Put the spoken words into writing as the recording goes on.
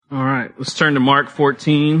Let's turn to Mark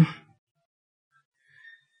 14.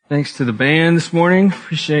 Thanks to the band this morning.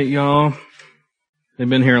 Appreciate y'all. They've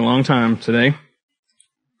been here a long time today.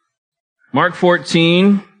 Mark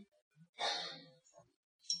 14.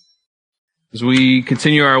 As we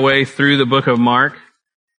continue our way through the book of Mark,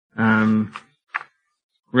 we're going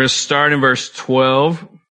to start in verse 12.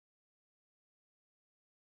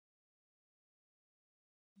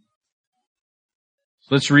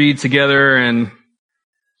 Let's read together, and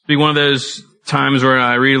it'll be one of those times where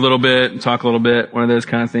I read a little bit and talk a little bit, one of those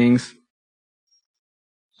kind of things.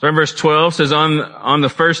 So in verse 12 says, on the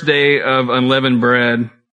first day of unleavened bread,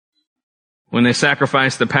 when they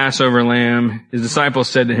sacrificed the Passover lamb, his disciples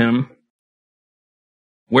said to him,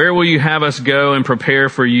 "Where will you have us go and prepare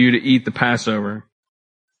for you to eat the Passover?"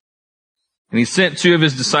 And he sent two of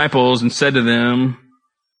his disciples and said to them,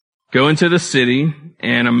 "Go into the city,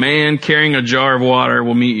 and a man carrying a jar of water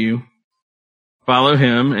will meet you. Follow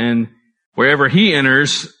him, and wherever he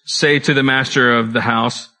enters, say to the master of the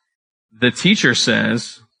house, 'The teacher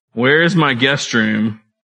says, where is my guest room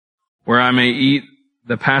where I may eat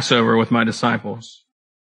the Passover with my disciples?'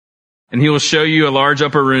 And he will show you a large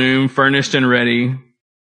upper room, furnished and ready.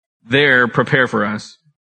 There, prepare for us."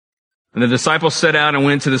 And the disciples set out and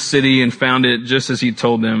went to the city and found it just as he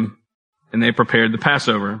told them, and they prepared the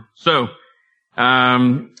Passover. So,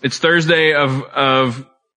 it's Thursday of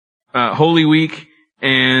Holy Week,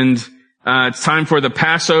 and it's time for the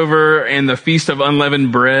Passover and the Feast of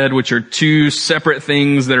Unleavened Bread, which are two separate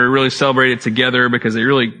things that are really celebrated together because they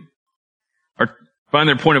really find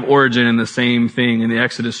their point of origin in the same thing in the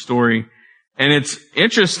Exodus story. And it's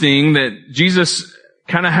interesting that Jesus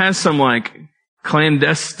kind of has some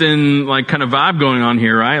clandestine kind of vibe going on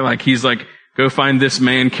here, right? Like he's like, go find this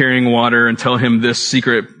man carrying water and tell him this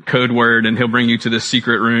secret code word and he'll bring you to this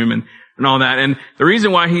secret room and all that. And the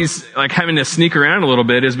reason why he's having to sneak around a little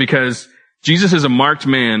bit is because Jesus is a marked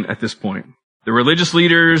man at this point. The religious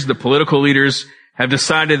leaders, the political leaders have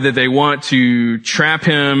decided that they want to trap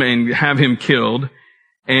him and have him killed.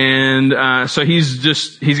 And, so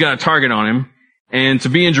he's got a target on him. And to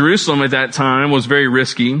be in Jerusalem at that time was very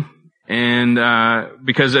risky. And,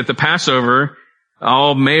 because at the Passover,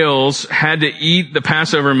 all males had to eat the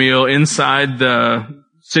Passover meal inside the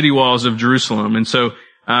city walls of Jerusalem. And so,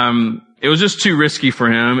 it was just too risky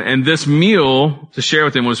for him. And this meal to share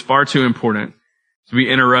with him was far too important to be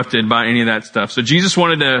interrupted by any of that stuff. So Jesus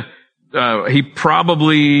he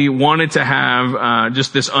probably wanted to have,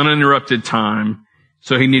 just this uninterrupted time.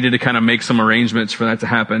 So he needed to kind of make some arrangements for that to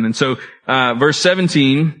happen. And so, verse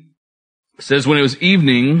 17 says, when it was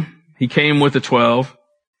evening, he came with the 12.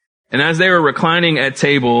 And as they were reclining at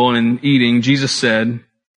table and eating, Jesus said,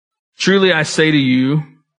 "Truly I say to you,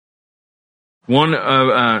 one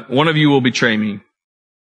of you will betray me,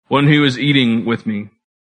 one who is eating with me." And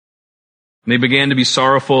they began to be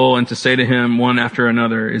sorrowful and to say to him one after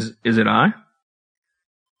another, Is it I?"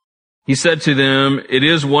 He said to them, "It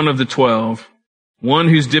is one of the 12, one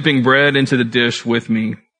who's dipping bread into the dish with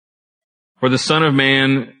me. For the Son of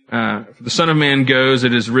Man goes,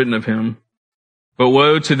 it is written of him. But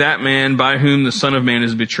woe to that man by whom the Son of Man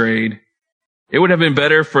is betrayed. It would have been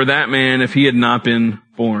better for that man if he had not been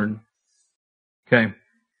born." Okay.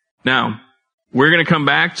 Now, we're going to come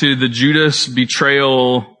back to the Judas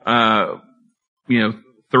betrayal,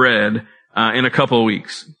 thread, in a couple of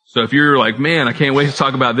weeks. So if you're like, man, I can't wait to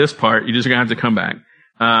talk about this part, you're just going to have to come back.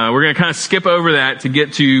 We're going to kind of skip over that to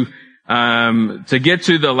get to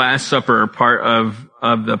the Last Supper part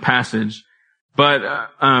of the passage.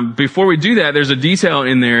 But, before we do that, there's a detail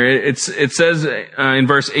in there. It says, in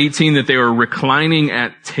verse 18 that they were reclining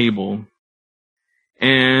at table.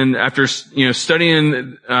 And after,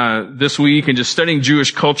 studying, this week and just studying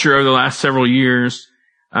Jewish culture over the last several years,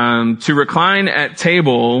 to recline at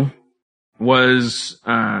table was,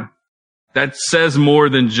 that says more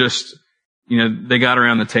than just, they got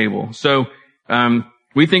around the table. So,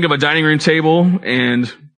 we think of a dining room table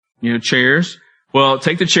and, chairs. Well,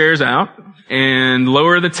 take the chairs out and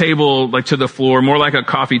lower the table to the floor, more like a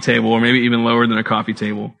coffee table, or maybe even lower than a coffee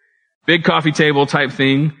table. Big coffee table type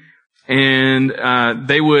thing. And,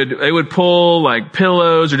 they would pull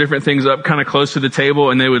pillows or different things up kind of close to the table,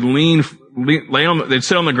 and they would they'd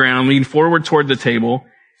sit on the ground, lean forward toward the table,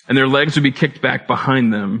 and their legs would be kicked back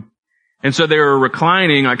behind them. And so they were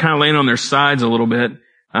reclining, kind of laying on their sides a little bit,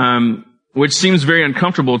 which seems very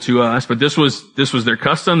uncomfortable to us, but this was their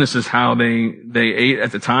custom. This is how they ate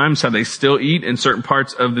at the time. It's how they still eat in certain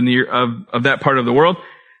parts of that part of the world.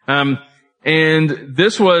 And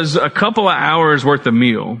this was a couple of hours worth of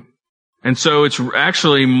meal. And so it's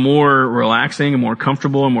actually more relaxing and more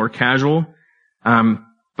comfortable and more casual.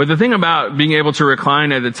 But But the thing about being able to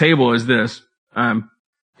recline at the table is this.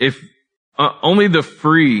 If only the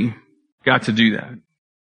free got to do that.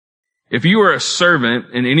 If you were a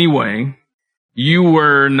servant in any way, you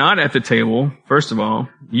were not at the table, first of all.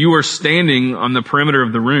 You were standing on the perimeter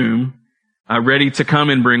of the room, ready to come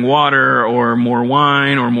and bring water or more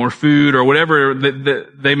wine or more food or whatever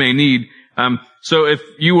that they may need. So if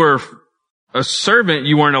you were a servant,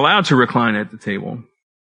 you weren't allowed to recline at the table.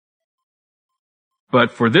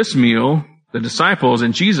 But for this meal, the disciples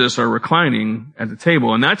and Jesus are reclining at the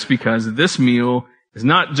table. And that's because this meal is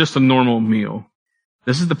not just a normal meal.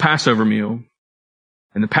 This is the Passover meal.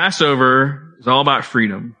 And the Passover is all about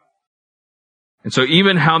freedom. And so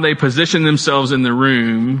even how they positioned themselves in the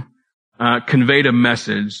room conveyed a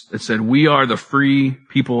message that said, we are the free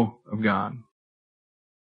people of God.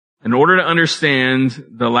 In order to understand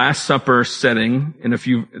the Last Supper setting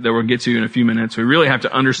that we'll get to in a few minutes, we really have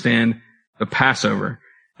to understand the Passover.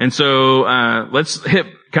 And so let's hit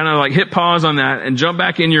pause on that and jump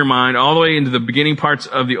back in your mind all the way into the beginning parts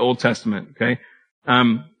of the Old Testament. Okay,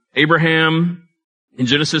 Abraham in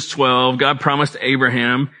Genesis 12, God promised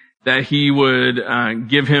Abraham that He would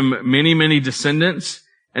give him many, many descendants,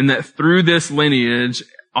 and that through this lineage,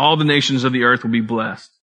 all the nations of the earth will be blessed.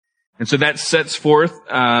 And so that sets forth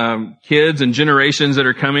kids and generations that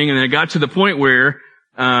are coming. And it got to the point where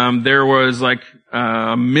there was like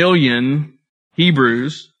 1 million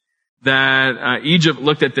Hebrews that Egypt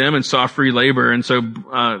looked at them and saw free labor, and so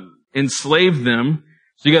enslaved them.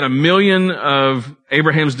 So you got 1 million of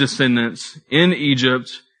Abraham's descendants in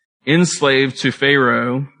Egypt, enslaved to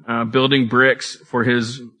Pharaoh, building bricks for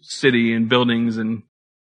his city and buildings and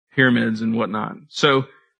pyramids and whatnot. So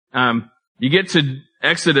you get to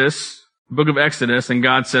Exodus, book of Exodus, and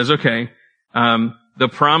God says, okay, the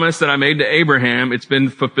promise that I made to Abraham, it's been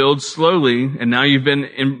fulfilled slowly, and now you've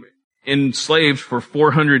been enslaved for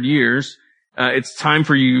 400 years. It's time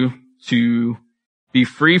for you to be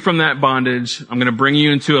free from that bondage. I'm going to bring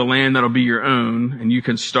you into a land that'll be your own, and you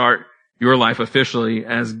can start your life officially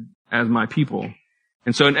as my people.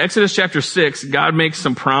 And so in Exodus chapter 6, God makes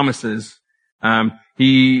some promises.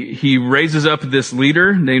 He raises up this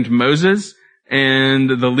leader named Moses, and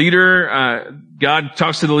the leader, God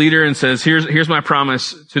talks to the leader and says, here's my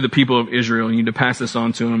promise to the people of Israel. You need to pass this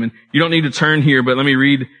on to them. And you don't need to turn here, but let me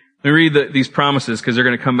read these promises because they're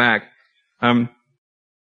going to come back.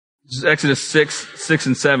 This is Exodus 6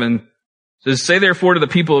 and 7. It says, say therefore to the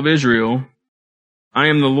people of Israel, I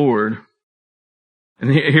am the Lord. And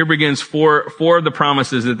here begins four of the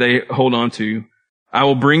promises that they hold on to. I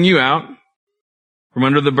will bring you out from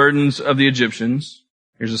under the burdens of the Egyptians.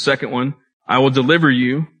 Here's the second one. I will deliver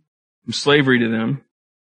you from slavery to them.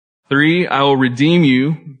 3, I will redeem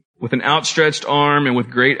you with an outstretched arm and with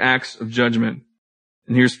great acts of judgment.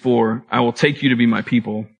 And here's 4, I will take you to be my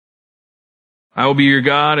people. I will be your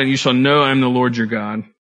God, and you shall know I am the Lord your God,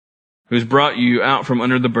 who has brought you out from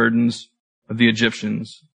under the burdens of the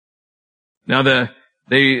Egyptians. Now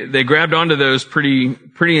they grabbed onto those pretty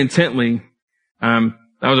intently. That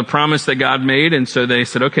was a promise that God made, and so they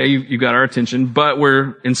said, okay, you got our attention, but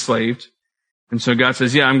we're enslaved. And so God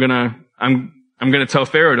says, yeah, I'm gonna tell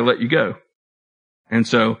Pharaoh to let you go. And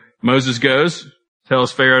so Moses goes,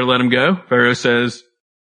 tells Pharaoh to let him go. Pharaoh says,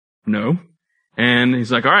 no. And he's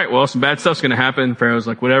like, all right, well, some bad stuff's gonna happen. Pharaoh's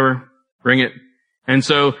like, whatever, bring it. And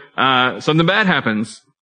so, something bad happens.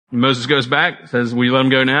 Moses goes back, says, will you let him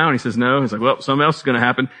go now? And he says, no. He's like, well, something else is gonna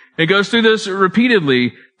happen. And it goes through this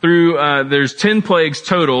repeatedly through, there's 10 plagues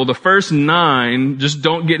total. The first 9 just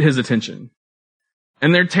don't get his attention.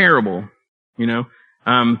 And they're terrible, you know.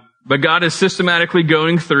 But God is systematically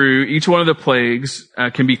going through each one of the plagues,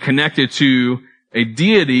 can be connected to a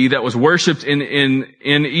deity that was worshipped in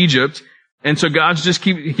Egypt. And so God's just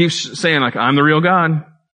keeps saying, like, I'm the real God.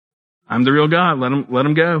 I'm the real God. Let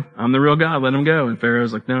him go. I'm the real God. Let him go. And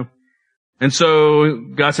Pharaoh's like, no. And so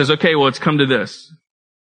God says, okay, well, it's come to this.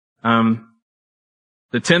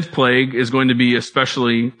 The 10th plague is going to be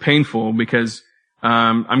especially painful because,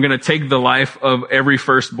 I'm going to take the life of every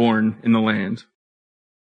firstborn in the land.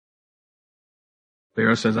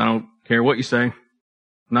 Pharaoh says, I don't care what you say. I'm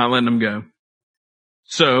not letting them go.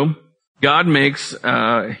 So God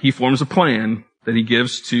he forms a plan that he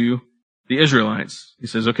gives to the Israelites. He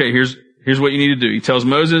says, okay, here's what you need to do. He tells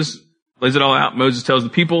Moses, lays it all out. Moses tells the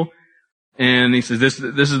people, and he says, this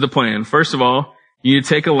is the plan. First of all, you need to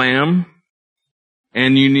take a lamb,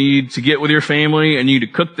 and you need to get with your family, and you need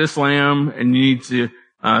to cook this lamb, and you need to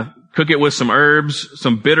cook it with some herbs,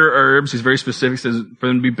 some bitter herbs. He's very specific, says for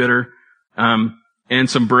them to be bitter, and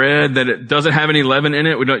some bread that it doesn't have any leaven in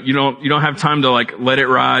it. You don't have time to like let it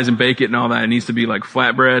rise and bake it and all that. It needs to be like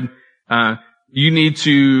flat bread. you need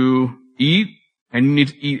to eat, and you need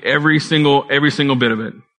to eat every single bit of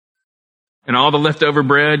it. And all the leftover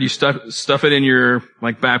bread, you stuff it in your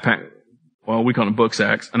backpack. Well, we call them book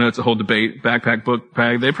sacks. I know it's a whole debate. Backpack, book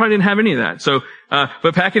bag. They probably didn't have any of that. So,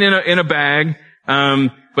 but pack it in a bag.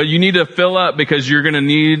 But you need to fill up because you're gonna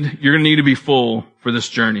need to be full for this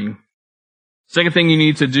journey. Second thing you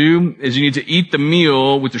need to do is you need to eat the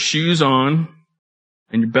meal with your shoes on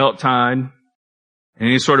and your belt tied and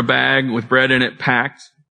any sort of bag with bread in it packed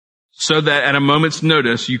so that at a moment's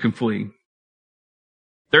notice you can flee.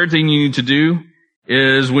 Third thing you need to do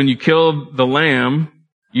is when you kill the lamb,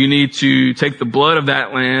 you need to take the blood of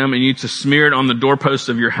that lamb and you need to smear it on the doorposts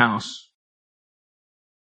of your house.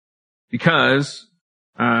 Because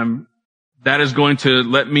that is going to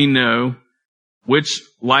let me know which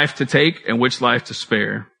life to take and which life to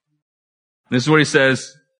spare. And this is what he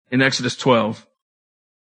says in Exodus 12,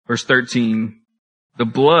 verse 13. The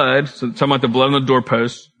blood, so talking about the blood on the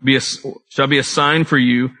doorposts, shall be a sign for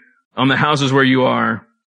you on the houses where you are.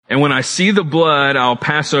 And when I see the blood, I'll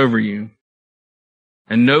pass over you.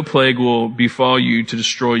 And no plague will befall you to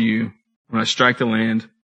destroy you when I strike the land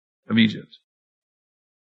of Egypt.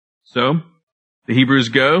 So, the Hebrews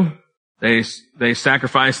go, they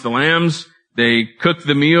sacrifice the lambs, they cook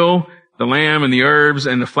the meal, the lamb and the herbs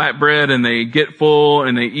and the flatbread, and they get full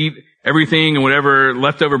and they eat everything and whatever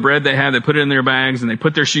leftover bread they had, they put it in their bags and they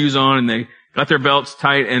put their shoes on and they got their belts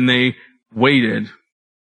tight and they waited.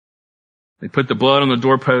 They put the blood on the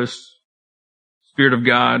doorpost. Spirit of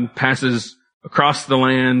God passes across the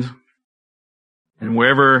land, and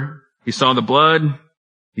wherever he saw the blood,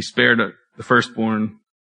 he spared the firstborn.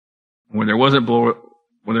 When there was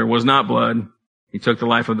not blood, he took the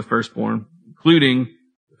life of the firstborn, including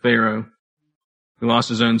Pharaoh, who lost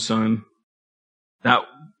his own son. That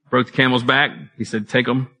broke the camel's back. He said, take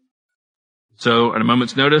them. So at a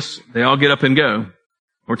moment's notice, they all get up and go.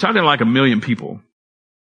 We're talking like 1 million people.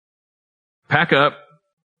 Pack up,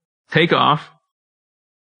 take off.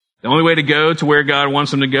 The only way to go to where God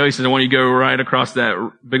wants them to go, he says, I want you to go right across that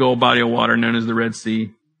big old body of water known as the Red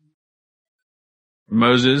Sea.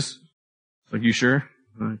 Moses, like, you sure?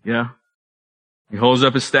 Yeah. He holds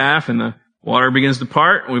up his staff and the water begins to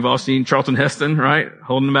part. We've all seen Charlton Heston, right?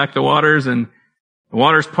 Holding back the waters, and the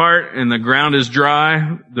waters part and the ground is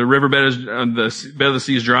dry. The riverbed is, the bed of the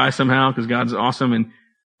sea is dry somehow because God's awesome, and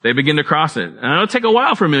they begin to cross it. And it'll take a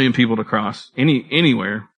while for 1 million people to cross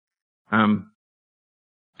anywhere.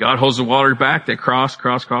 God holds the water back. They cross. They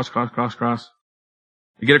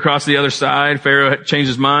get across the other side. Pharaoh changes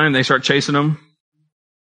his mind. They start chasing them.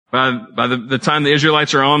 By the time the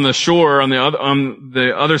Israelites are on the shore on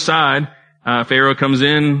the other side, Pharaoh comes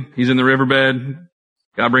in. He's in the riverbed.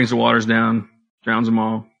 God brings the waters down, drowns them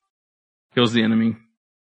all, kills the enemy.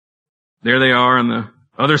 There they are on the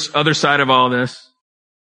other side of all this.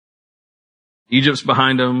 Egypt's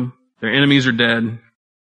behind them. Their enemies are dead.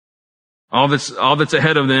 All that's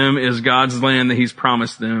ahead of them is God's land that he's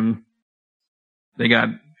promised them. They got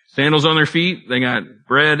sandals on their feet. They got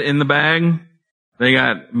bread in the bag. They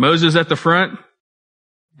got Moses at the front.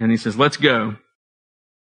 And he says, let's go.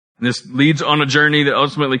 And this leads on a journey that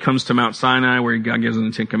ultimately comes to Mount Sinai, where God gives them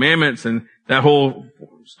the 10 Commandments, and that whole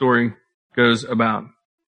story goes about.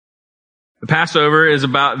 The Passover is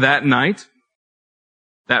about that night.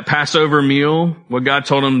 That Passover meal, what God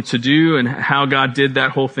told them to do and how God did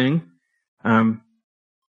that whole thing.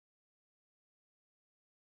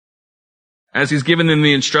 As he's given them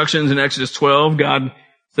the instructions in Exodus 12, God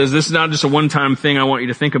says, this is not just a one-time thing I want you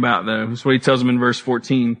to think about, though. That's what he tells them in verse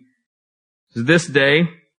 14. He says, this day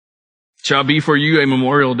shall be for you a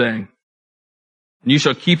memorial day. And you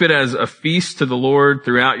shall keep it as a feast to the Lord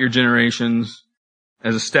throughout your generations,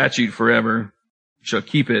 as a statute forever. You shall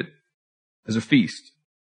keep it as a feast.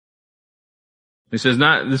 He says,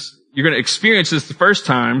 not this, you're going to experience this the first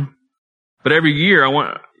time, but every year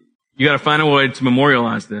you got to find a way to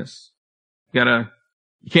memorialize this. You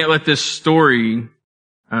can't let this story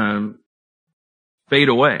fade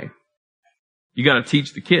away. You got to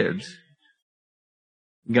teach the kids.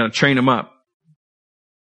 You got to train them up.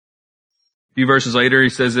 A few verses later, he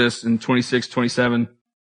says this in 26, 27.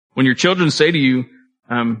 When your children say to you,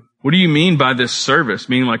 what do you mean by this service?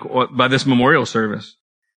 Meaning by this memorial service?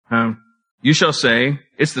 You shall say,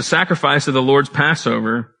 it's the sacrifice of the Lord's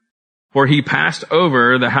Passover, for he passed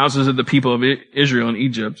over the houses of the people of Israel in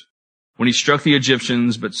Egypt when he struck the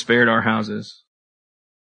Egyptians but spared our houses.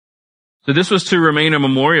 So this was to remain a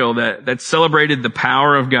memorial that celebrated the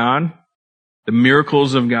power of God, the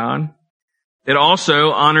miracles of God. It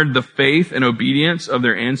also honored the faith and obedience of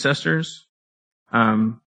their ancestors,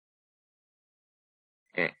 and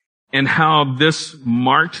how this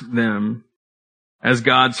marked them as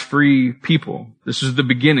God's free people. This is the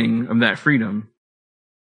beginning of that freedom.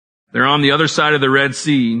 They're on the other side of the Red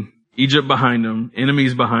Sea, Egypt behind them,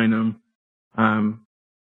 enemies behind them,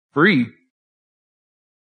 free.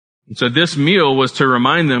 And so this meal was to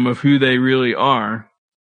remind them of who they really are.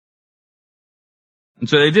 And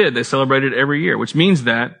so they did. They celebrated every year, which means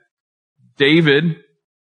that David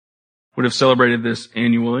would have celebrated this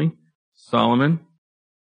annually. Solomon,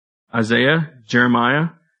 Isaiah, Jeremiah,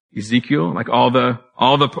 Ezekiel, like all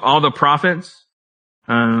the prophets.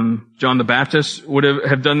 John the Baptist would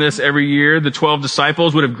have done this every year. The 12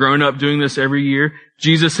 disciples would have grown up doing this every year.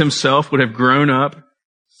 Jesus himself would have grown up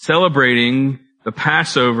celebrating the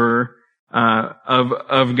Passover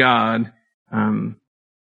of God.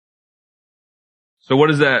 So what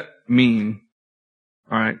does that mean?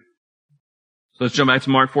 All right. So let's jump back to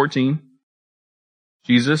Mark 14.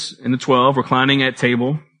 Jesus and the 12 reclining at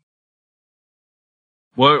table.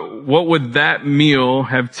 What would that meal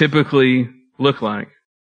have typically looked like?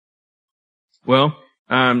 Well,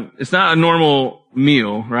 it's not a normal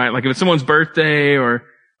meal, right? Like if it's someone's birthday or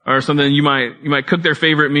something, you might cook their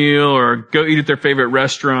favorite meal or go eat at their favorite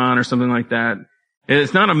restaurant or something like that.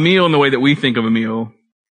 It's not a meal in the way that we think of a meal.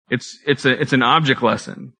 It's an object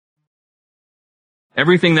lesson.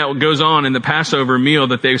 Everything that goes on in the Passover meal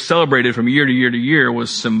that they've celebrated from year to year to year was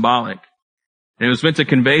symbolic. And it was meant to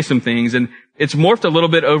convey some things. And it's morphed a little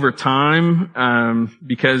bit over time,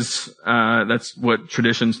 because, that's what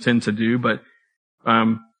traditions tend to do. But,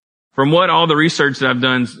 from what all the research that I've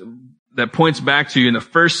done that points back to in the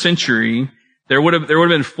first century, there would have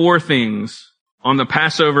been 4 things on the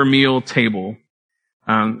Passover meal table.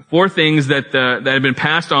 4 things that had been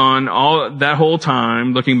passed on all that whole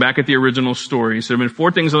time, looking back at the original story. So there have been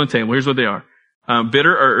 4 things on the table. Here's what they are.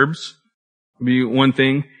 Bitter herbs would be one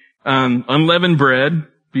thing. Unleavened bread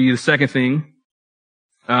be the second thing.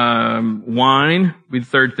 Wine be the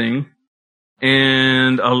third thing.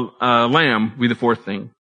 And a lamb be the fourth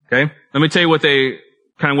thing. Okay? Let me tell you what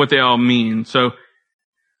they all mean. So,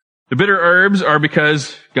 the bitter herbs are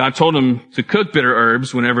because God told them to cook bitter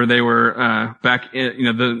herbs whenever they were back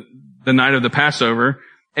in, the night of the Passover.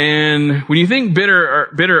 And when you think bitter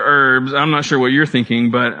herbs, I'm not sure what you're thinking,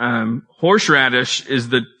 but horseradish is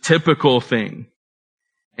the typical thing.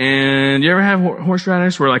 And you ever have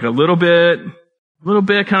horseradish where like a little bit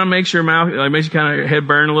kind of makes your mouth, like makes you kind of your head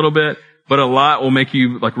burn a little bit, but a lot will make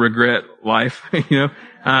you like regret life,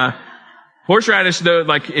 Horseradish though,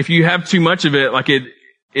 like if you have too much of it, like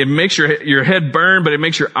it makes your head burn, but it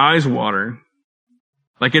makes your eyes water.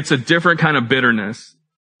 Like it's a different kind of bitterness.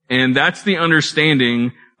 And that's the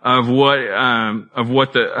understanding of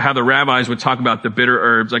how the rabbis would talk about the bitter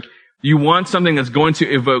herbs. Like you want something that's going to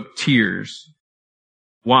evoke tears.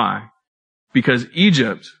 Why? Because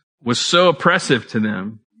Egypt was so oppressive to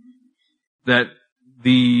them that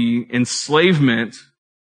the enslavement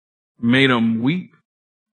made them weep.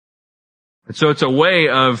 And so it's a way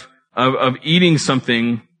of eating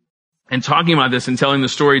something and talking about this and telling the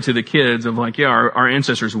story to the kids of like, yeah, our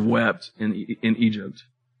ancestors wept in Egypt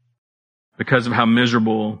because of how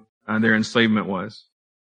miserable their enslavement was.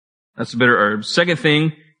 That's the bitter herbs. Second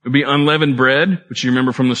thing would be unleavened bread, which you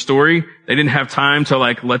remember from the story. They didn't have time to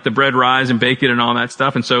like let the bread rise and bake it and all that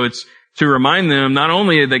stuff. And so it's to remind them not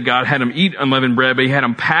only that God had them eat unleavened bread, but he had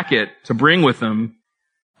them pack it to bring with them,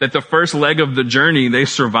 that the first leg of the journey, they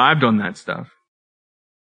survived on that stuff.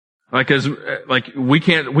 We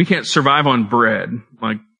can't survive on bread.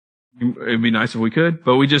 Like, it'd be nice if we could,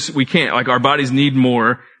 but we can't. Like, our bodies need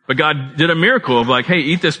more. But God did a miracle of like, hey,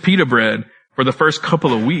 eat this pita bread for the first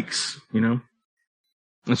couple of weeks, And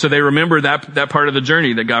so they remember that part of the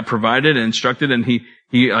journey that God provided and instructed, and he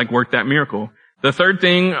like worked that miracle. The third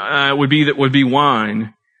thing, would be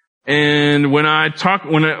wine. And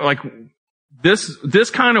this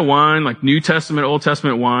kind of wine, like New Testament, Old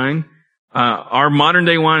Testament wine, our modern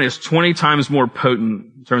day wine is 20 times more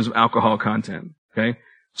potent in terms of alcohol content. Okay.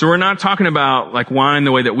 So we're not talking about like wine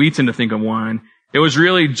the way that we tend to think of wine. It was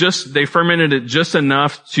really they fermented it just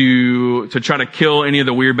enough to try to kill any of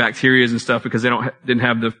the weird bacteria and stuff because they didn't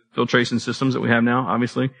have the filtration systems that we have now,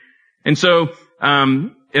 obviously. And so,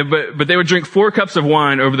 but they would drink 4 cups of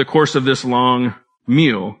wine over the course of this long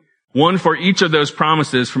meal. One for each of those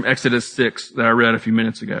promises from Exodus 6 that I read a few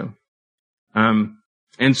minutes ago.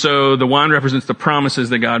 And so the wine represents the promises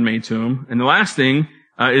that God made to him. And the last thing,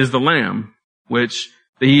 is the lamb, which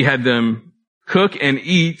he had them cook and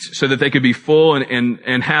eat so that they could be full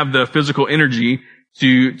and have the physical energy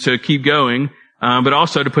to keep going, but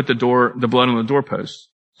also to put the blood on the doorpost.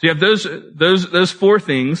 So you have those 4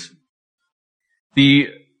 things. The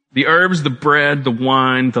herbs, the bread, the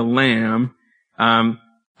wine, the lamb,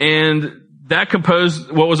 and that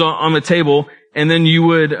composed what was on the table. And then you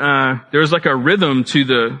would, there was like a rhythm to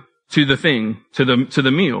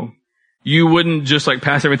the meal. You wouldn't just like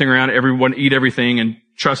pass everything around, everyone eat everything and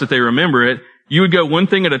trust that they remember it. You would go one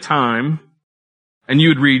thing at a time, and you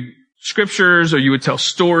would read scriptures, or you would tell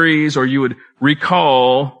stories, or you would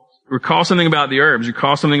recall something about the herbs,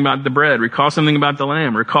 recall something about the bread, recall something about the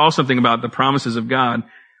lamb, recall something about the promises of God,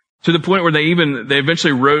 to the point where they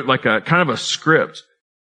eventually wrote like a kind of a script.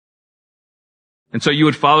 And so you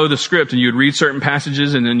would follow the script, and you would read certain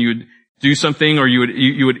passages, and then you would do something, or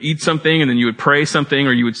you would eat something, and then you would pray something,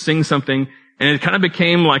 or you would sing something, and it kind of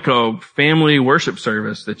became like a family worship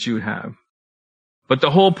service that you would have. But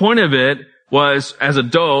the whole point of it was, as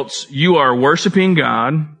adults, you are worshiping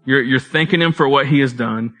God, you're thanking Him for what He has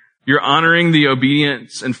done, you're honoring the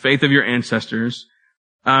obedience and faith of your ancestors,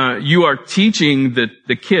 you are teaching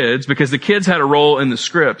the kids, because the kids had a role in the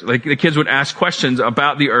script. Like, the kids would ask questions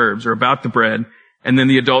about the herbs or about the bread, and then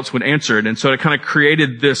the adults would answer it. And so it kind of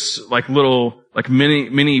created this like little, like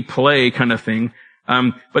mini play kind of thing.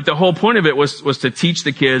 But the whole point of it was to teach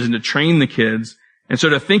the kids and to train the kids. And so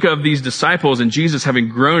to think of these disciples and Jesus having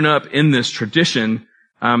grown up in this tradition,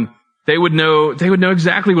 they would know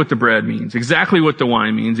exactly what the bread means, exactly what the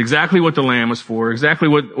wine means, exactly what the lamb was for, exactly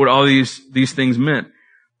what all these things meant.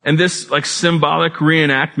 And this like symbolic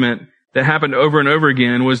reenactment that happened over and over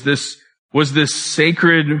again was this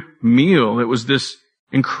sacred meal. It was this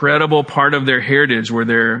incredible part of their heritage where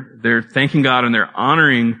they're thanking God and they're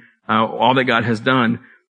honoring all that God has done.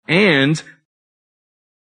 And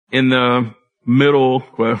in the middle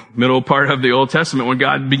part of the Old Testament, when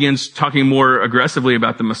God begins talking more aggressively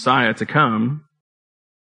about the Messiah to come,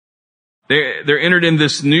 they're entered in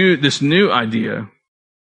this new idea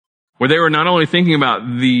where they were not only thinking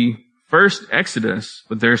about the first Exodus,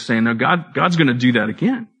 but they're saying, no, God's going to do that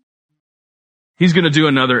again. He's going to do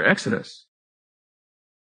another Exodus.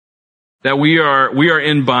 That we are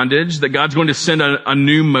in bondage, that God's going to send a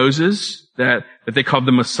new Moses that they called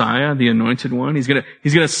the Messiah, the anointed one. He's going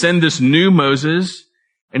to send this new Moses,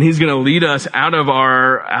 and he's going to lead us out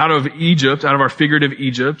of Egypt, out of our figurative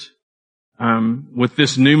Egypt, with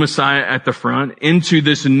this new Messiah at the front, into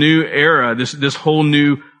this new era, this whole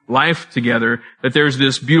new life together, that there's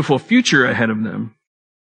this beautiful future ahead of them.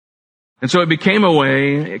 And so it became a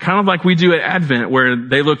way, kind of like we do at Advent, where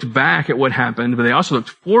they looked back at what happened, but they also looked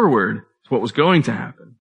forward to what was going to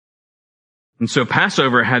happen. And so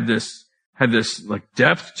Passover had this like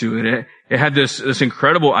depth to it. It had this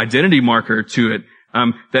incredible identity marker to it.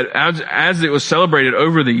 That as it was celebrated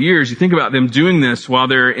over the years, you think about them doing this while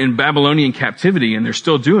they're in Babylonian captivity, and they're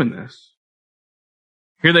still doing this.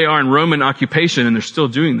 Here they are in Roman occupation, and they're still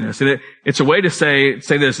doing this. And it's a way to say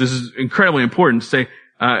this. This is incredibly important to say.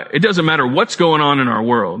 It doesn't matter what's going on in our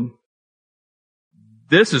world.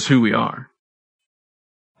 This is who we are.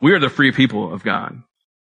 We are the free people of God.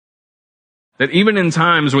 That even in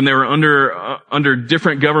times when they were under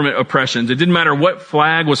different government oppressions, it didn't matter what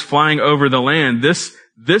flag was flying over the land. This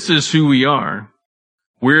is who we are.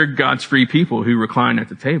 We're God's free people who recline at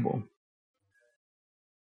the table.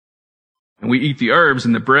 And we eat the herbs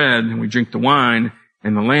and the bread, and we drink the wine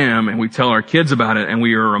and the lamb, and we tell our kids about it, and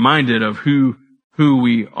we are reminded of who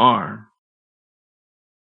we are.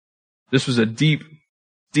 This was a deep,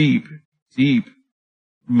 deep, deep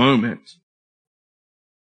moment.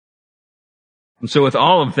 And so with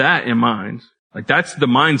all of that in mind, like that's the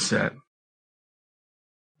mindset.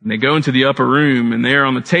 And they go into the upper room, and there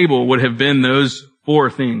on the table would have been those four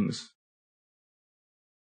things.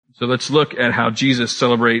 So let's look at how Jesus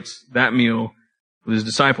celebrates that meal with his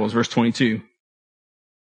disciples. Verse 22.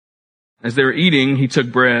 As they were eating, he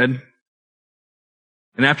took bread,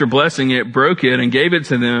 and after blessing it, broke it and gave it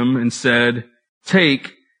to them and said,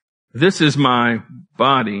 "Take, this is my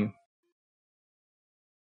body."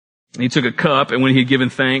 And he took a cup, and when he had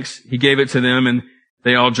given thanks, he gave it to them, and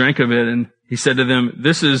they all drank of it. And he said to them,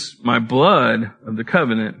 "This is my blood of the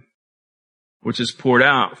covenant, which is poured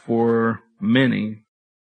out for many."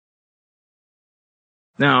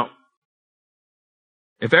 Now,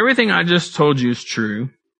 if everything I just told you is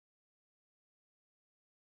true,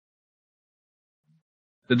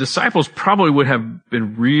 the disciples probably would have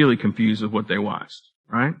been really confused with what they watched,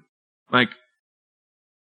 right? Like,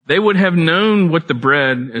 they would have known what the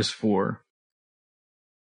bread is for.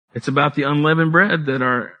 It's about the unleavened bread that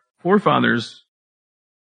our forefathers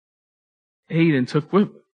ate and took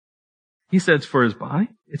with them. He said it's for his body.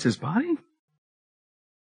 It's his body.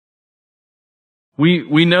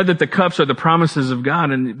 We know that the cups are the promises of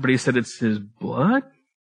God, but he said it's his blood.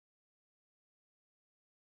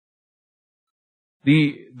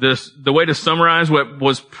 the way to summarize what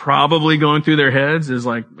was probably going through their heads is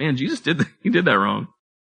like, man, he did that wrong.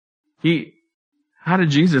 How did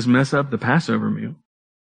Jesus mess up the Passover meal?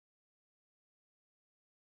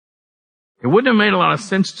 It wouldn't have made a lot of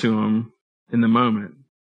sense to him in the moment.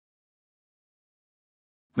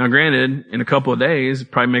 Now granted, in a couple of days,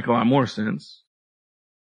 it'd probably make a lot more sense.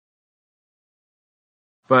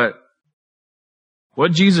 But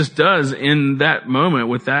what Jesus does in that moment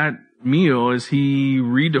with that meal is he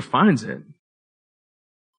redefines it.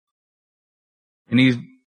 And he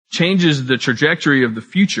changes the trajectory of the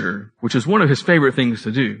future, which is one of his favorite things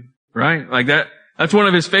to do, right? Like that's one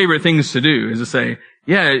of his favorite things to do, is to say,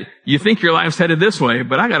 yeah, you think your life's headed this way,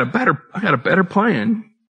 but I got a better plan.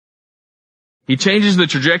 He changes the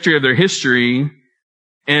trajectory of their history,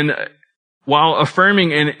 and while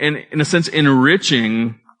affirming and in a sense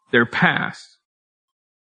enriching their past.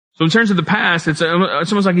 So in terms of the past, it's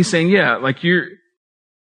almost like he's saying, yeah, like the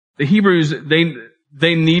Hebrews,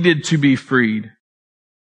 they needed to be freed.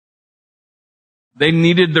 They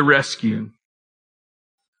needed the rescue.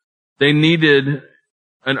 They needed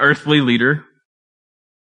an earthly leader.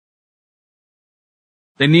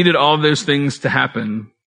 They needed all those things to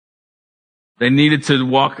happen. They needed to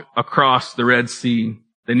walk across the Red Sea.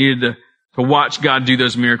 They needed to watch God do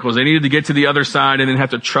those miracles. They needed to get to the other side and then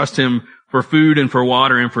have to trust Him for food and for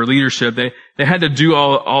water and for leadership. They had to do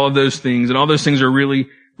all of those things, and all those things are really,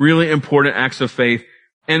 really important acts of faith.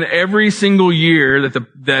 And every single year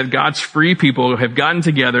that God's free people have gotten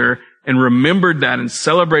together and remembered that and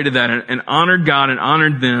celebrated that and honored God and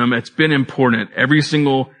honored them, it's been important every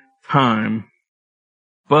single time.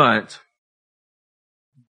 But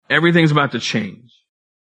everything's about to change.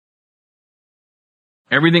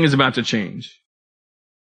 Everything is about to change.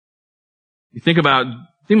 You think about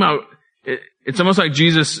it, it's almost like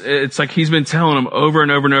Jesus, it's like he's been telling them over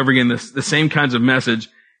and over and over again the same kinds of message.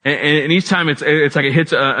 And each time it's like it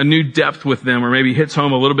hits a new depth with them, or maybe hits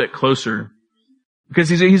home a little bit closer. Because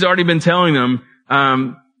he's already been telling them,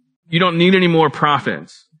 you don't need any more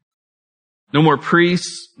prophets. No more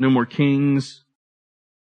priests, no more kings.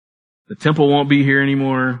 The temple won't be here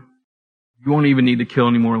anymore. You won't even need to kill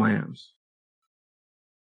any more lambs.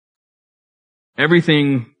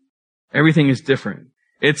 Everything is different.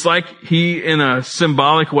 It's like he, in a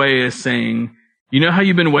symbolic way, is saying, you know how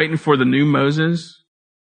you've been waiting for the new Moses?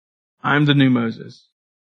 I'm the new Moses.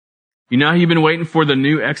 You know how you've been waiting for the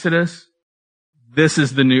new Exodus? This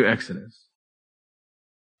is the new Exodus.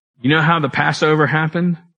 You know how the Passover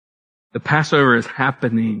happened? The Passover is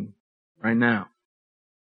happening right now.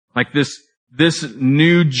 Like this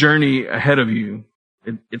new journey ahead of you.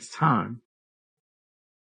 It's time.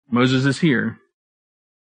 Moses is here.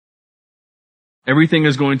 Everything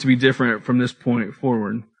is going to be different from this point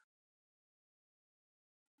forward.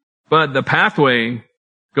 But the pathway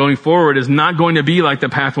going forward is not going to be like the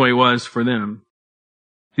pathway was for them.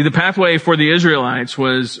 See, the pathway for the Israelites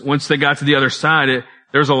was, once they got to the other side,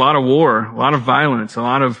 there was a lot of war, a lot of violence, a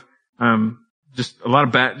lot of a lot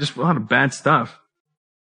of bad stuff.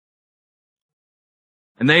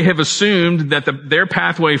 And they have assumed that their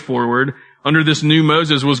pathway forward under this new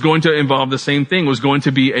Moses was going to involve the same thing, was going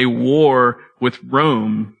to be a war with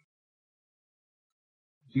Rome.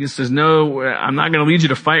 Jesus says, no, I'm not going to lead you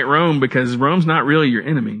to fight Rome, because Rome's not really your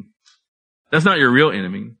enemy. That's not your real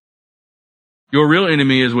enemy. Your real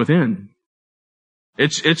enemy is within.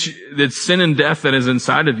 It's sin and death that is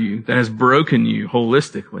inside of you, that has broken you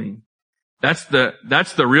holistically. That's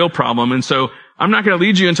the real problem. And so I'm not going to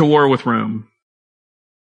lead you into war with Rome.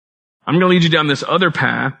 I'm going to lead you down this other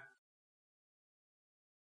path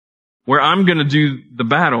where I'm going to do the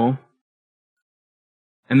battle,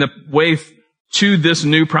 and the way to this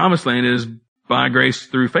new promised land is by grace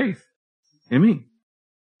through faith in me.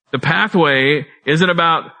 The pathway isn't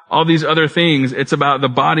about all these other things. It's about the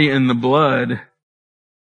body and the blood. It's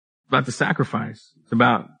about the sacrifice. It's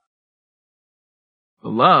about the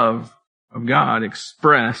love of God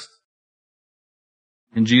expressed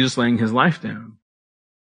in Jesus laying His life down.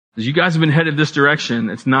 As you guys have been headed this direction,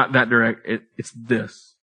 it's not that direct. It's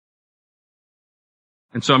this.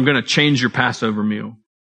 And so I'm going to change your Passover meal.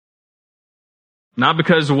 Not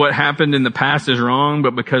because what happened in the past is wrong,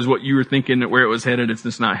 but because what you were thinking where it was headed, it's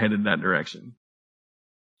just not headed that direction.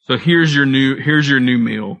 So here's your new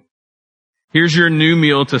meal. Here's your new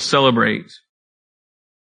meal to celebrate.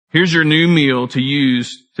 Here's your new meal to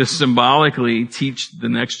use to symbolically teach the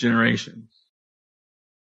next generations.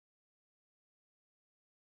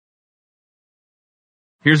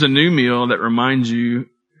 Here's a new meal that reminds you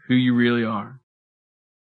who you really are.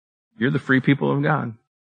 You're the free people of God.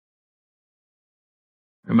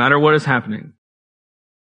 No matter what is happening,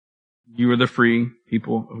 you are the free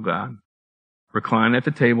people of God. Recline at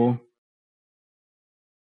the table,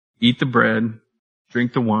 eat the bread,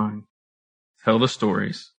 drink the wine, tell the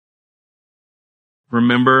stories.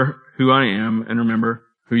 Remember who I am and remember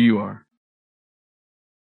who you are.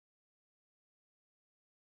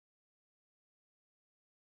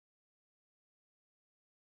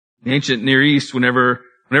 In the ancient Near East, whenever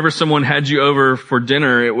someone had you over for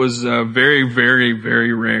dinner, it was very, very,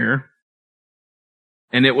 very rare.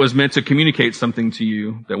 And it was meant to communicate something to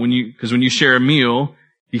you that because when you share a meal,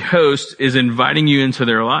 the host is inviting you into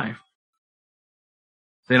their life.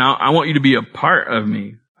 Saying, I want you to be a part of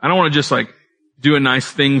me. I don't want to just do a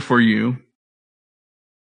nice thing for you.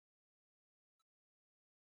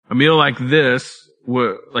 A meal like this,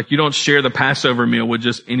 you don't share the Passover meal with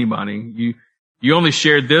just anybody. You only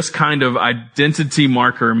share this kind of identity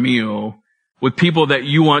marker meal with people that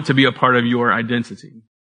you want to be a part of your identity.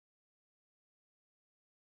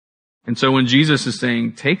 And so when Jesus is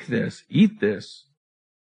saying, take this, eat this,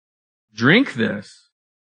 drink this,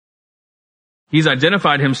 he's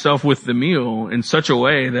identified himself with the meal in such a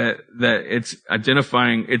way that it's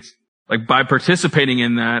identifying, it's like by participating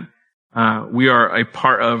in that, we are a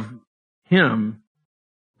part of him.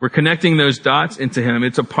 We're connecting those dots into him.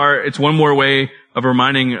 It's one more way of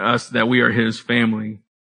reminding us that we are his family.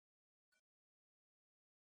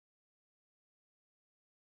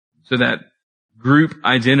 So that group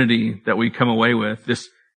identity that we come away with,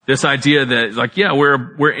 this idea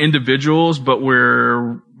that we're individuals, but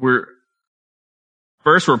we're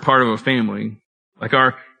part of a family. Like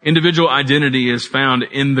our individual identity is found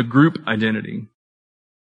in the group identity.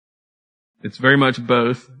 It's very much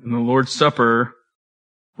both. And the Lord's Supper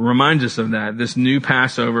reminds us of that, this new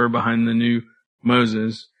Passover behind the new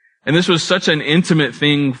Moses. And this was such an intimate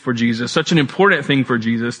thing for Jesus, such an important thing for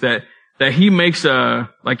Jesus that he makes so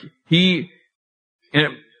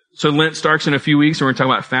Lent starts in a few weeks and we're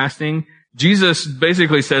talking about fasting. Jesus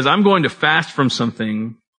basically says, I'm going to fast from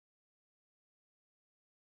something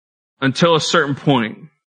until a certain point.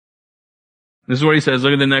 This is what he says.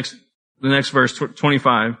 Look at the next verse,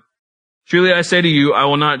 25. Truly I say to you, I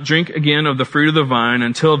will not drink again of the fruit of the vine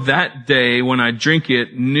until that day when I drink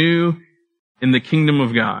it new in the kingdom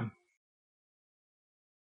of God.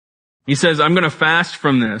 He says, I'm going to fast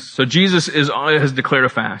from this. So Jesus has declared a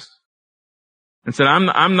fast and said,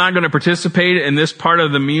 I'm not going to participate in this part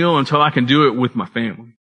of the meal until I can do it with my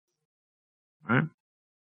family. Right?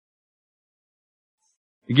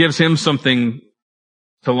 It gives him something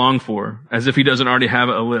to long for, as if he doesn't already have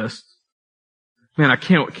a list. Man, I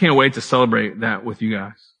can't wait to celebrate that with you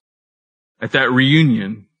guys at that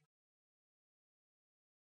reunion.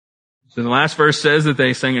 So the last verse says that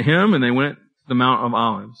they sang a hymn and they went to the Mount of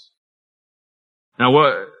Olives. Now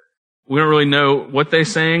we don't really know what they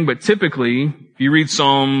sang, but typically, if you read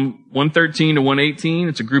Psalm 113 to 118,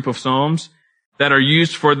 it's a group of Psalms that are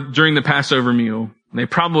used during the Passover meal. And they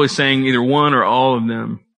probably sang either one or all of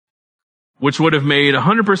them, which would have made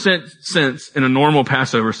 100% sense in a normal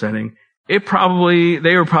Passover setting. They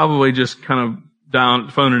were probably just kind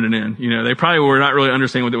of phoning it in. They probably were not really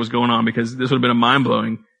understanding what was going on because this would have been a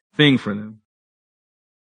mind-blowing thing for them.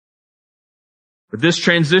 But this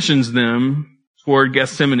transitions them toward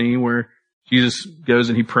Gethsemane, where Jesus goes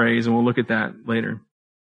and he prays, and we'll look at that later.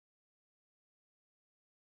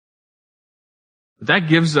 But that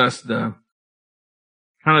gives us the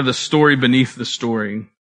story beneath the story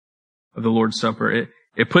of the Lord's Supper.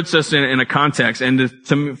 It puts us in a context, and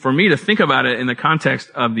for me to think about it in the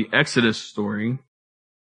context of the Exodus story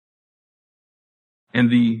and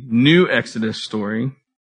the new Exodus story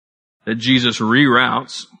that Jesus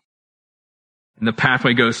reroutes, and the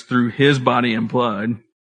pathway goes through his body and blood.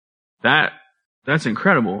 That's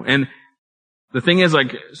incredible. And the thing is,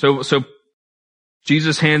 so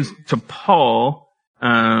Jesus hands to Paul,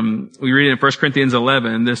 we read it in 1 Corinthians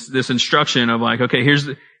 11, this instruction of okay,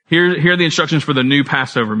 here are the instructions for the new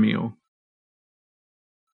Passover meal.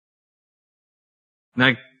 And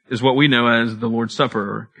that is what we know as the Lord's Supper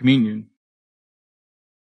or communion.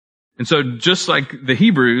 And so just like the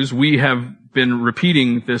Hebrews, we have been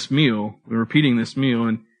repeating this meal. We're repeating this meal,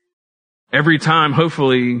 and every time,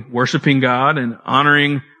 hopefully, worshiping God and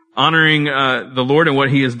honoring the Lord and what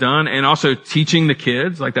he has done, and also teaching the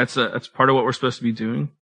kids. That's part of what we're supposed to be doing.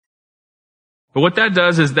 But what that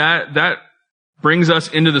does is that brings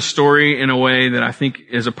us into the story in a way that I think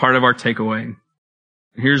is a part of our takeaway.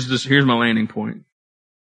 Here's my landing point.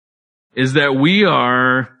 Is that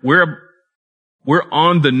we're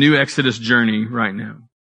on the new Exodus journey right now.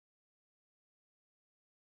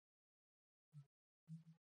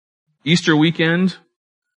 Easter weekend,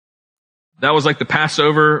 that was like the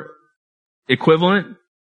Passover equivalent.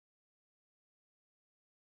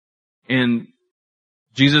 And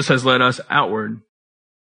Jesus has led us outward.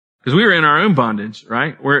 Because we were in our own bondage,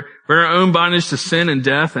 right? We're in our own bondage to sin and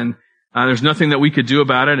death, and there's nothing that we could do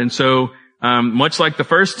about it. And so, much like the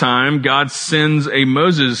first time, God sends a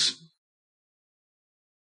Moses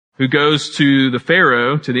who goes to the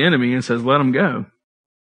Pharaoh, to the enemy, and says, let him go.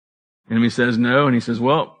 The enemy says no, and he says,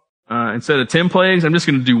 well, instead of 10 plagues, I'm just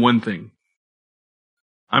going to do one thing.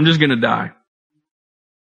 I'm just going to die.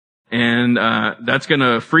 And that's going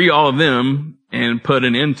to free all of them and put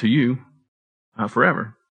an end to you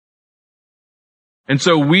forever. And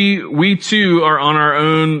so we too are on our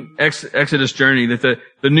own Exodus journey, that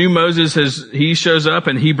the new Moses he shows up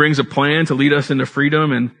and he brings a plan to lead us into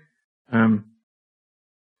freedom. And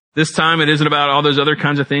this time it isn't about all those other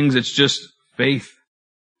kinds of things. It's just faith.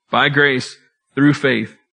 By grace, through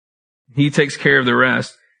faith. He takes care of the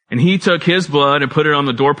rest. And he took his blood and put it on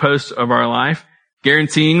the doorposts of our life,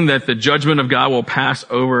 guaranteeing that the judgment of God will pass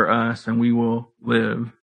over us and we will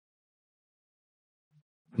live.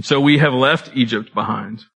 And so we have left Egypt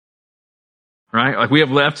behind. Right? Like we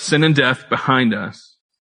have left sin and death behind us.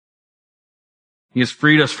 He has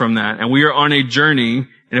freed us from that. And we are on a journey.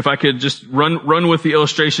 And if I could just run with the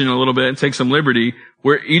illustration a little bit and take some liberty,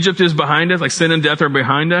 where Egypt is behind us, like sin and death are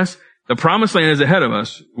behind us, the promised land is ahead of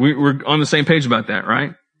us. We're on the same page about that,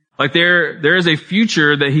 right? Like there is a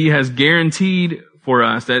future that he has guaranteed for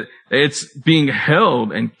us, that it's being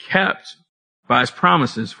held and kept by his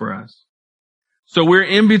promises for us. So we're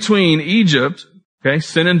in between Egypt, okay,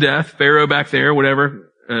 sin and death, Pharaoh back there,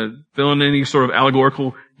 whatever, fill in any sort of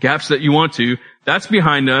allegorical gaps that you want to. That's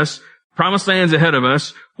behind us. Promised land's ahead of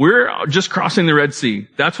us. We're just crossing the Red Sea.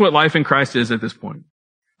 That's what life in Christ is at this point.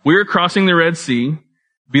 We're crossing the Red Sea,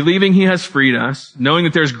 believing he has freed us, knowing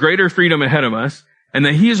that there's greater freedom ahead of us, and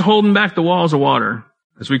that he is holding back the walls of water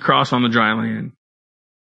as we cross on the dry land.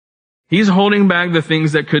 He's holding back the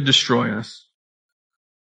things that could destroy us.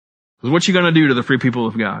 Because what you going to do to the free people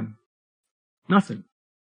of God? Nothing.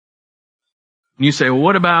 And you say, well,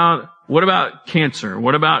 what about cancer?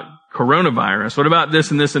 What about coronavirus? What about this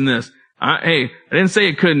and this and this? Hey, I didn't say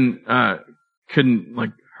it couldn't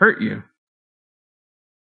like hurt you.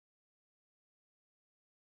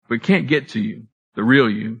 But it can't get to you, the real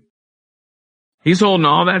you. He's holding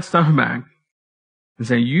all that stuff back and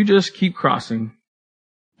saying, you just keep crossing.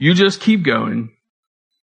 You just keep going.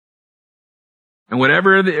 And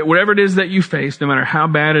whatever it is that you face, no matter how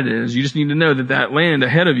bad it is, you just need to know that that land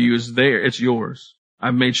ahead of you is there. It's yours.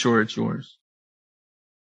 I've made sure it's yours.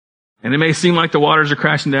 And it may seem like the waters are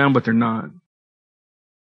crashing down, but they're not.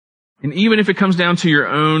 And even if it comes down to your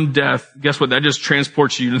own death, guess what? That just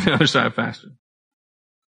transports you to the other side faster.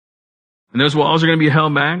 And those walls are going to be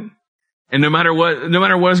held back. And no matter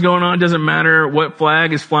what's going on, it doesn't matter what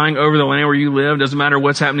flag is flying over the land where you live, doesn't matter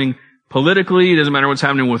what's happening politically, it doesn't matter what's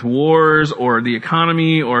happening with wars or the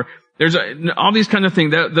economy, or there's all these kinds of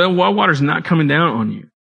things. The water's not coming down on you.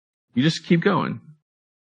 You just keep going.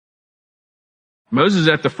 Moses is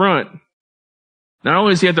at the front. Not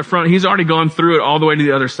only is he at the front, he's already gone through it all the way to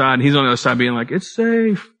the other side. And he's on the other side being like, it's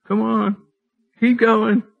safe. Come on. Keep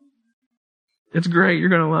going. It's great. You're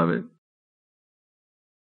going to love it.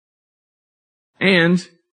 And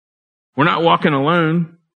we're not walking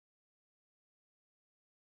alone.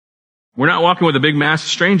 We're not walking with a big mass of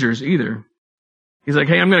strangers either. He's like,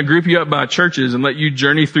 hey, I'm going to group you up by churches and let you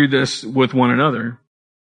journey through this with one another.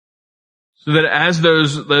 So that as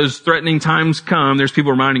those threatening times come, there's people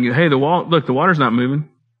reminding you, hey, the water's not moving.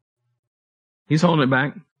 He's holding it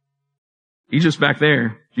back. Egypt's back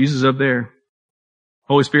there. Jesus up there.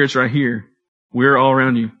 Holy Spirit's right here. We're all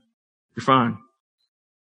around you. You're fine.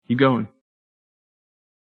 Keep going.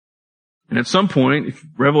 And at some point, if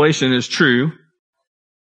Revelation is true,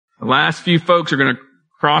 the last few folks are going to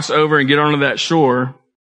cross over and get onto that shore.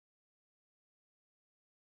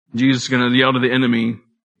 Jesus is going to yell to the enemy,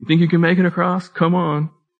 you think you can make it across? Come on.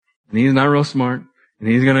 And he's not real smart. And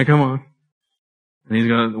he's going to come on.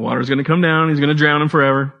 And the water's going to come down. He's going to drown him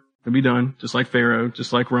forever. It'll be done. Just like Pharaoh,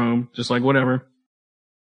 just like Rome, just like whatever.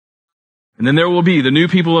 And then there will be the new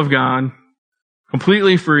people of God,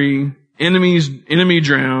 completely free, enemy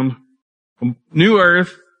drowned, new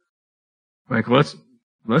earth. Like, let's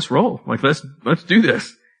roll. Like, let's do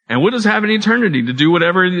this. And we'll just have an eternity to do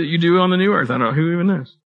whatever you do on the new earth. I don't know who even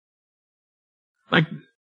knows. Like,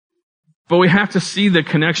 but we have to see the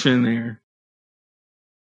connection there.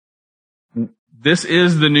 This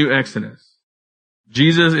is the new Exodus.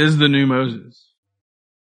 Jesus is the new Moses.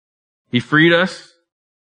 He freed us.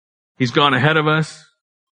 He's gone ahead of us.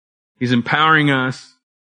 He's empowering us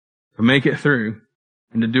to make it through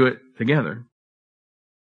and to do it together.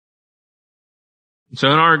 So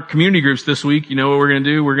in our community groups this week, you know what we're going to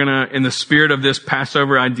do? We're going to, in the spirit of this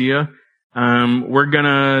Passover idea, we're going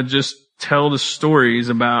to just tell the stories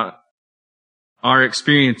about our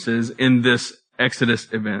experiences in this Exodus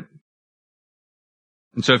event.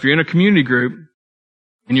 And so if you're in a community group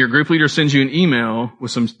and your group leader sends you an email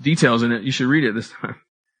with some details in it, you should read it this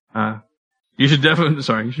time. You should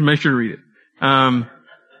make sure to read it.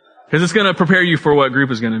 Cause it's going to prepare you for what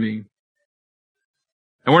group is going to be.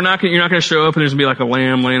 And you're not going to show up and there's going to be like a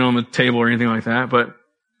lamb laying on the table or anything like that, but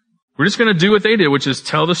we're just going to do what they did, which is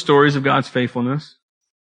tell the stories of God's faithfulness.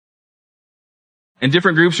 And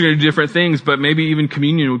different groups are going to do different things, but maybe even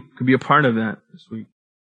communion could be a part of that this week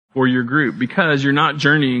for your group, because you're not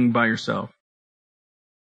journeying by yourself.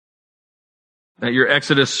 That your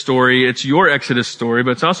Exodus story, it's your Exodus story,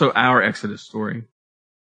 but it's also our Exodus story.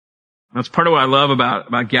 That's part of what I love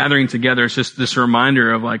about gathering together. It's just this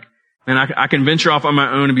reminder of like, man, I can venture off on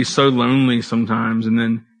my own and be so lonely sometimes, and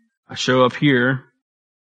then I show up here,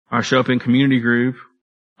 or I show up in community group,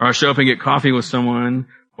 or I show up and get coffee with someone,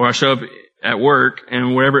 or I show up at work,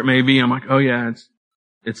 and whatever it may be, I'm like, oh yeah,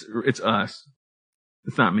 it's us.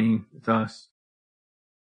 It's not me, it's us.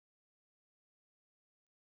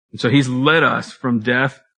 And so he's led us from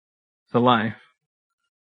death to life.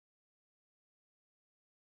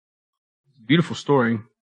 It's a beautiful story,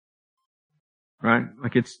 right?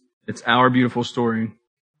 Like it's our beautiful story.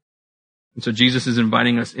 And so Jesus is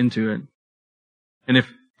inviting us into it. And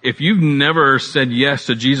if you've never said yes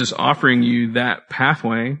to Jesus offering you that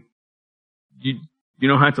pathway, you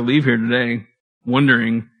don't have to leave here today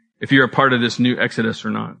wondering if you're a part of this new Exodus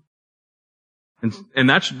or not. And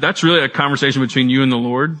that's really a conversation between you and the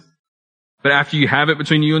Lord. But after you have it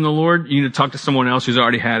between you and the Lord, you need to talk to someone else who's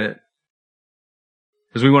already had it.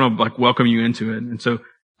 Because we want to like welcome you into it. And so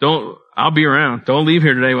I'll be around. Don't leave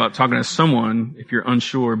here today without talking to someone if you're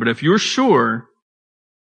unsure. But if you're sure,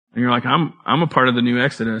 and you're like, I'm a part of the new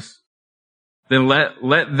Exodus, then let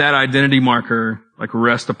that identity marker like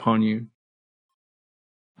rest upon you.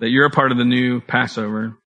 That you're a part of the new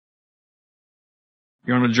Passover.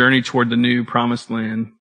 You're on a journey toward the new promised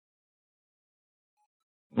land.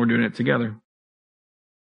 We're doing it together.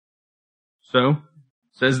 So, it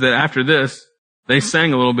says that after this, they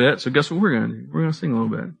sang a little bit. So guess what we're going to do? We're going to sing a little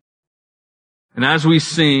bit. And as we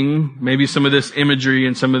sing, maybe some of this imagery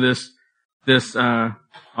and some of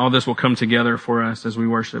all this will come together for us as we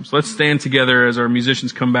worship. So let's stand together as our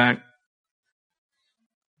musicians come back.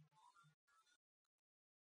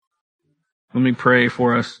 Let me pray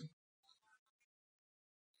for us.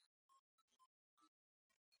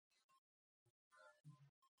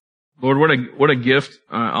 Lord, what a gift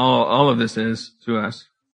all of this is to us.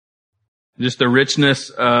 Just the richness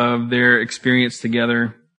of their experience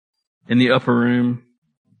together in the upper room,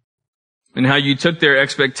 and how you took their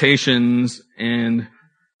expectations and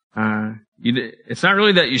it's not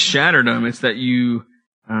really that you shattered them; it's that you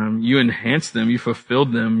enhanced them, you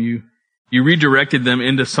fulfilled them, you redirected them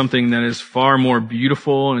into something that is far more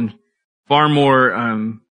beautiful and far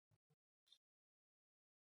more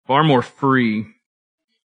free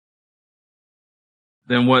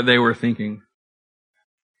than what they were thinking.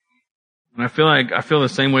 And I feel the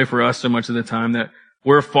same way for us so much of the time, that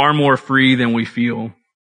we're far more free than we feel.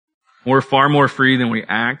 We're far more free than we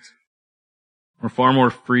act. We're far more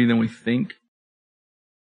free than we think.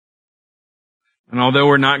 And although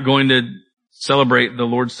we're not going to celebrate the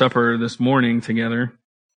Lord's Supper this morning together,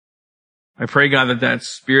 I pray, God, that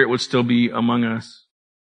spirit would still be among us.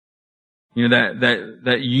 You know,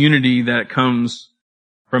 that unity that comes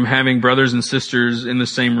from having brothers and sisters in the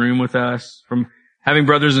same room with us, from having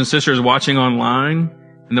brothers and sisters watching online,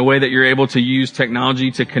 and the way that you're able to use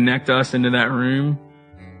technology to connect us into that room.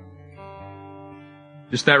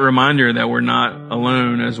 Just that reminder that we're not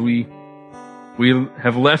alone as we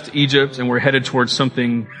have left Egypt and we're headed towards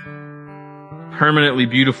something permanently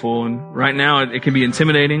beautiful. And right now it can be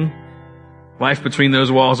intimidating. Life between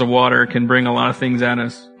those walls of water can bring a lot of things at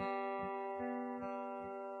us.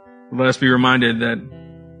 Let us be reminded that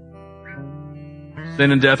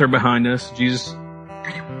sin and death are behind us. Jesus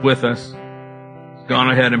with us. He's gone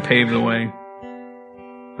ahead and paved the way.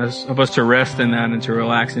 Help us to rest in that and to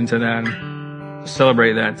relax into that and to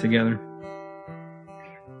celebrate that together.